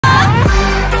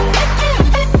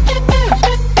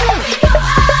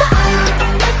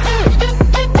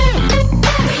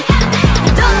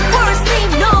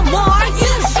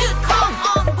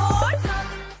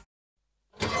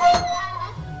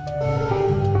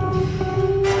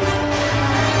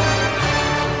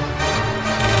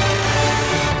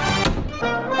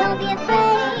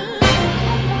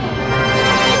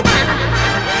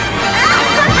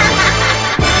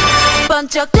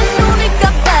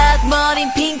머린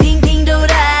핑핑핑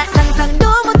돌아 상상도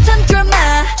못한 드라마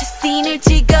저 씬을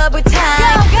찍어볼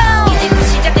타임 이제부터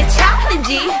시작된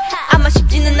챌린지 아마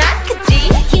쉽지는 않겠지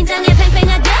긴장해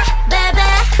팽팽하게 baby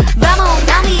Vamos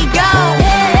amigo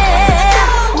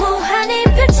무한히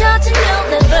펼쳐진 new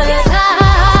level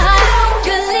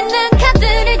끌리는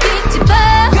카드를 뒤집어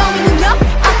Going up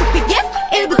어서 pick it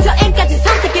 1부터 N까지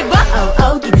선택해봐 Oh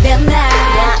oh 기대되나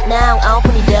Yeah now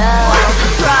open it up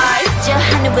Surprise 저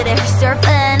하늘 위를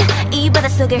surfing 이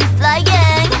바닷속을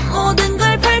flying 모든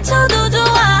걸 펼쳐도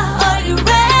좋아 Are you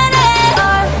ready?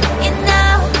 All in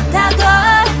now 다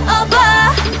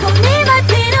걸어봐 고민할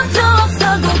필요도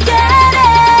없어 Go get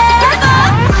it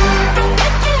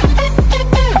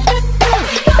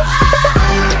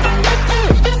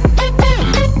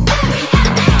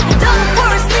Don't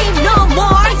fall asleep no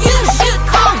more You should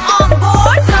come on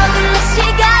board 서둘러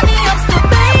시간이 없어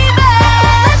baby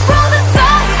Let's roll the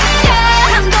dice yeah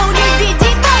감동을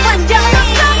뒤집어 완전히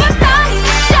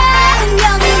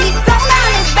운명은 네 손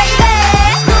안에 baby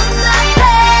눈앞에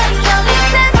여기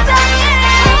세상에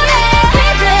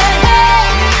기대해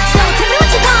So tell me what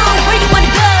you want where you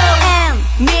wanna go And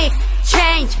mix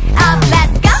change up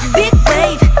let's go big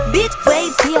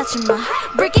wave 피하지 마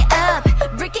break it up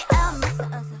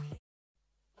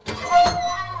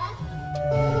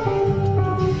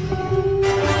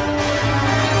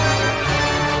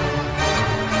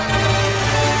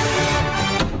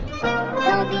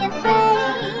Don't be afraid.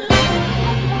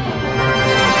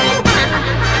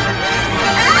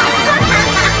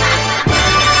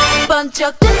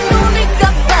 번쩍 뜬 눈을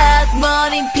깜빡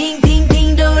머린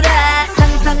핑핑핑 돌아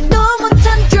상상도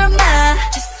못한 드라마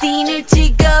저 씬을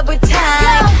찍어볼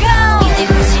타임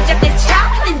이제부터 시작된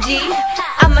챌린지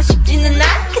아마 쉽지는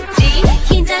않겠지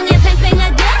긴장해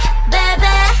팽팽하게 baby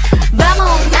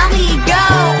Vamos amigo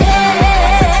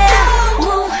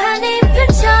무한히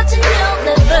펼쳐진 new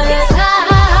level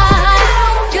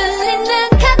끌리는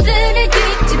카드를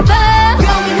뒤집어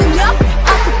Going up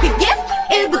어서 pick it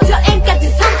 1부터 N까지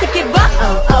선택해봐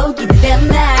Oh oh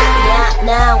기대되나 Yeah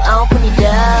now open it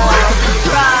up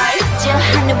Surprise 저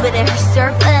하늘 위를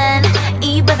surfing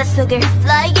이 바닷속을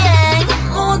flying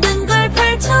모든 걸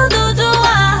펼쳐도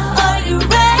좋아 Are you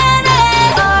ready?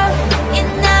 All in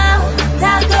now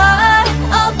다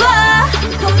걸어봐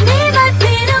고민할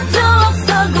필요도 없어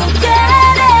Go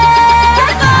get it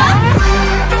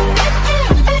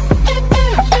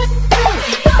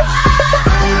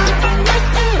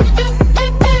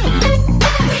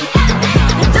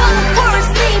Don't fall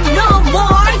asleep no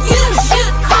more You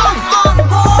should come on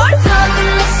board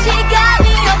서둘러 시간이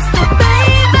없어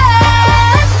baby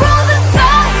Let's roll the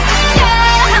dice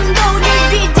yeah 감동을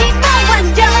뒤집어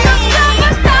완전히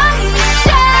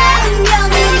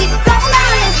운명은 네 손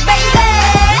안에 baby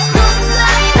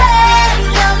눈앞에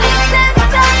여기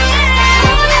세상에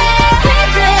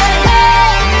기대해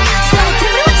So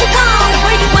tell me what you want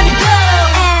where you wanna go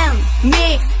And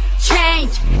mix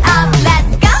change